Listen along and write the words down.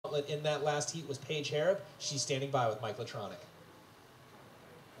gauntlet in that last heat was Paige Hareb. She's standing by with Mike Latronic.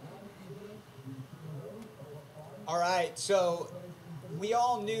 All right, so we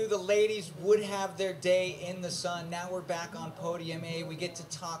all knew the ladies would have their day in the sun. Now we're back on Podium A. We get to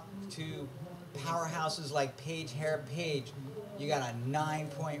talk to powerhouses like Paige Hareb. Paige, you got a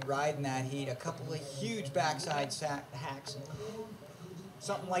 9-point ride in that heat, a couple of huge backside hacks.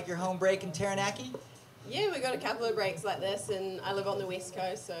 Something like your home break in Taranaki? Yeah, we got a couple of breaks like this, and I live on the West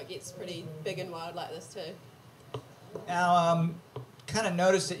Coast, so it gets pretty big and wild like this too. Now, kind of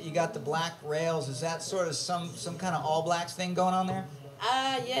noticed that you got the black rails. Is that sort of some kind of All Blacks thing going on there?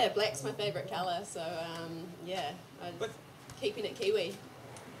 Yeah, black's my favourite colour, so yeah, I'm keeping it Kiwi.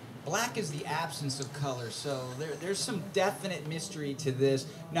 Black is the absence of color, so there's some definite mystery to this.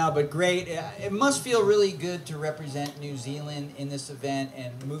 No, but great. It must feel really good to represent New Zealand in this event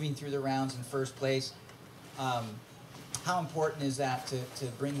and moving through the rounds in first place. How important is that to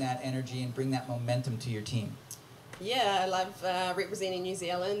bring that energy and bring that momentum to your team? Yeah, I love representing New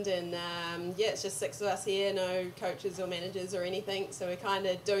Zealand, and yeah, it's just 6 of us here, no coaches or managers or anything, so we're kind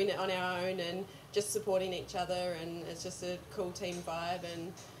of doing it on our own and just supporting each other, and it's just a cool team vibe,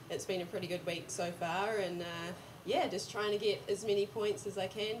 and it's been a pretty good week so far, and yeah, just trying to get as many points as I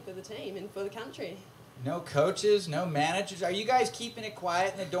can for the team and for the country. No coaches, no managers. Are you guys keeping it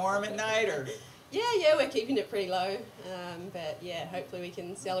quiet in the dorm at night, or? Yeah, we're keeping it pretty low, but yeah, hopefully we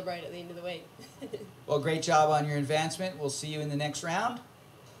can celebrate at the end of the week. Well, great job on your advancement. We'll see you in the next round.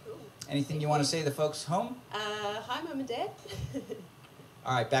 Cool. Anything you want to say to the folks home? Hi, Mum and Dad.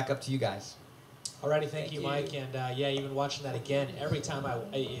 All right, back up to you guys. Alrighty, thank you, Mike. And yeah, even watching that again, every time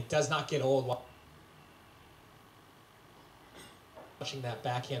it does not get old watching that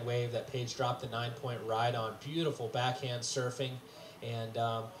backhand wave that Paige dropped the 9-point ride on. Beautiful backhand surfing. And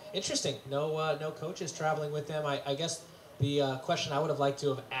interesting, no coaches traveling with them. I guess the question I would have liked to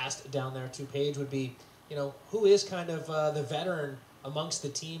have asked down there to Paige would be, who is kind of the veteran amongst the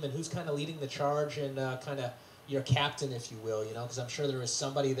team, and who's kind of leading the charge, and kind of your captain, if you will, because I'm sure there is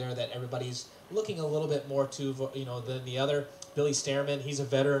somebody there that everybody's looking a little bit more to, than the other. Billy Stearman, he's a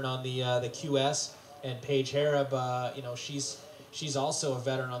veteran on the QS, and Paige Hareb, she's also a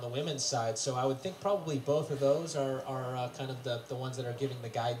veteran on the women's side. So I would think probably both of those are kind of the ones that are giving the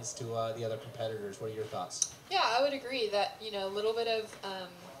guidance to the other competitors. What are your thoughts? Yeah, I would agree that, a little bit of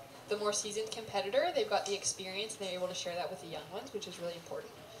the more seasoned competitor, they've got the experience and they're able to share that with the young ones, which is really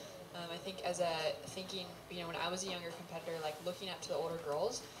important. I think when I was a younger competitor, like looking up to the older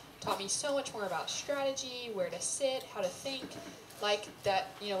girls taught me so much more about strategy, where to sit, how to think, like that,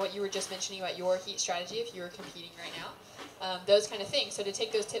 what you were just mentioning about your heat strategy if you were competing right now, those kind of things. So to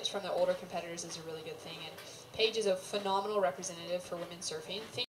take those tips from the older competitors is a really good thing. And Paige is a phenomenal representative for women's surfing.